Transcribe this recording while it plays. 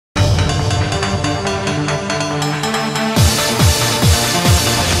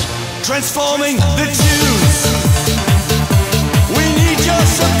transforming the tunes. We need your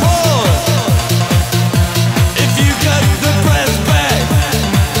support. If you got the breath back,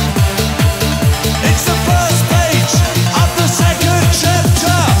 it's the first page of the second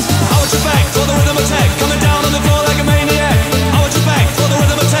chapter. I want you back for the rhythm attack, coming down on the floor like a maniac. I want you back for the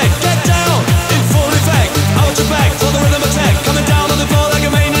rhythm attack, get down in full effect. I want you back for the rhythm attack, coming down on the floor like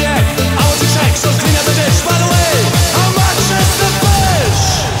a maniac. I want you check, so clean up the dish. By the way, how much is the fish?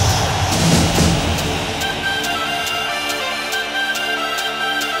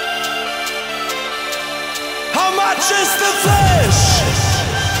 How much is the fish?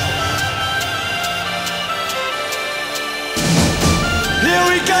 Here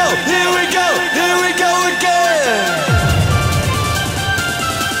we go, here we go, here we go again.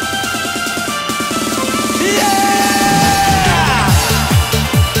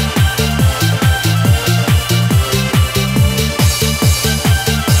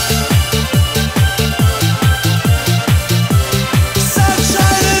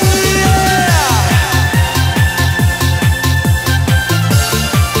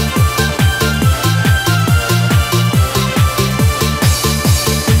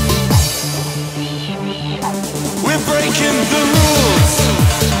 Breaking the rules,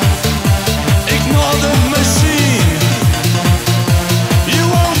 ignore the machine. You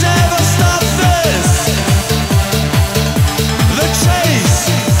won't ever stop this. The chase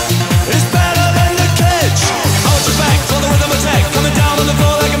is better than the catch. I want you back for the rhythm attack, coming down on the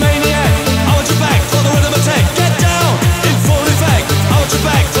floor like a maniac. I want you back for the rhythm attack, get down in full effect. I want you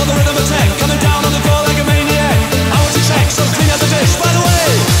back for the rhythm attack, coming down on the floor like a maniac. I want you check, so clean out the dish. By the way,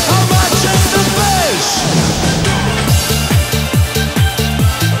 how much is the fish?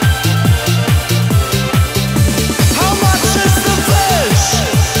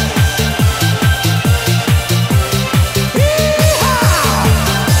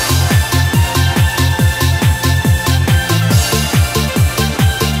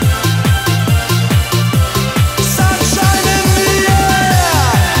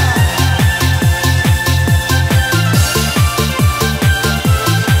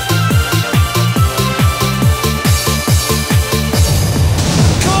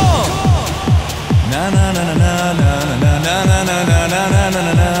 Na na na na na na na na na na na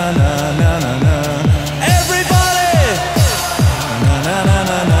na na na na na.